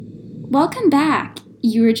Welcome back.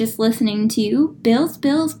 You were just listening to Bills,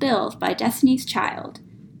 Bills, Bills by Destiny's Child,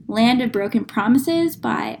 Land of Broken Promises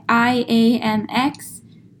by IAMX,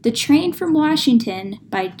 The Train from Washington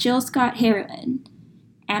by Jill Scott Heroin,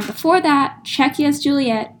 and before that, Check Yes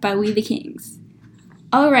Juliet by We the Kings.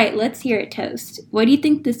 Alright, let's hear it, Toast. What do you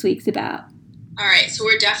think this week's about? Alright, so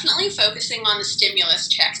we're definitely focusing on the stimulus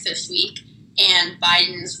checks this week and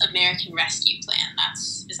Biden's American Rescue Plan.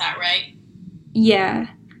 Is that right? Yeah.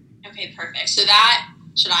 Okay, perfect. So that,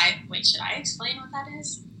 should I explain what that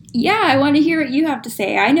is? Yeah, I want to hear what you have to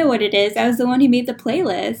say. I know what it is. I was the one who made the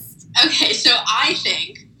playlist. Okay, so I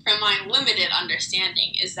think, from my limited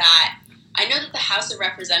understanding, is that I know that the House of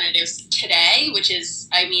Representatives today, which is,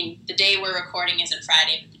 the day we're recording isn't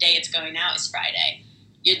Friday, but the day it's going out is Friday.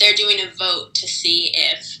 They're doing a vote to see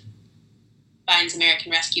if Biden's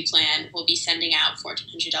American Rescue Plan will be sending out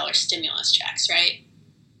 $1,400 stimulus checks, right?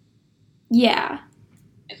 Yeah.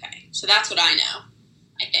 Okay, so that's what I know,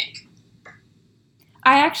 I think.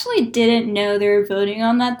 I actually didn't know they were voting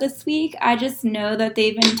on that this week. I just know that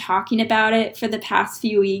they've been talking about it for the past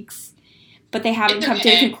few weeks, but they haven't come to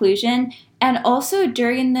a conclusion. And also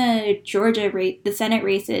during the the Senate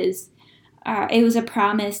races, it was a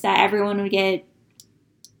promise that everyone would get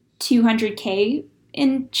 $200K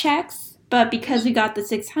in checks, but because we got the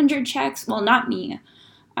 600 checks, well, not me,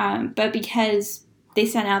 but because they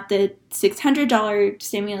sent out the $600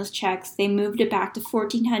 stimulus checks, they moved it back to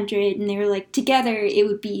 $1,400, and they were like, together it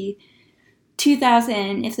would be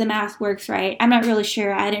 $2,000 if the math works right. I'm not really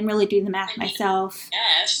sure. I didn't really do the math myself.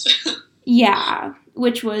 Yes. Yeah,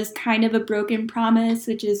 which was kind of a broken promise,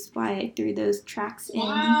 which is why I threw those tracks in.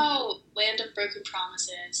 Wow, Land of Broken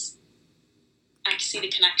Promises. I can see the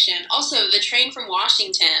connection. Also, the train from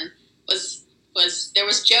Washington was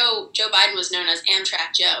Joe Biden was known as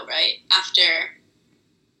Amtrak Joe, right?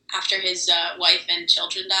 After his wife and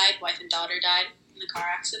daughter died in the car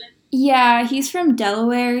accident. Yeah, he's from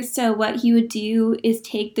Delaware, so what he would do is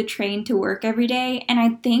take the train to work every day, and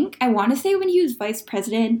I want to say when he was vice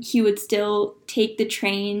president, he would still take the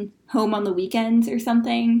train home on the weekends or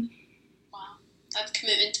something. Wow, that's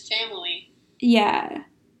commitment to family. Yeah.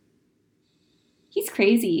 He's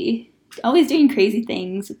crazy. Always doing crazy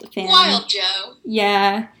things with the family. Wild Joe.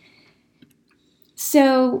 Yeah.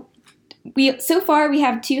 So far we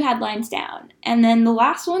have 2 headlines down, and then the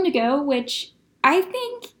last one to go, which I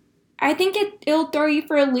think it'll throw you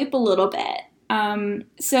for a loop a little bit. Okay.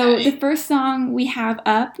 The first song we have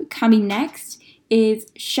up coming next is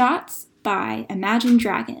Shots by Imagine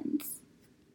Dragons.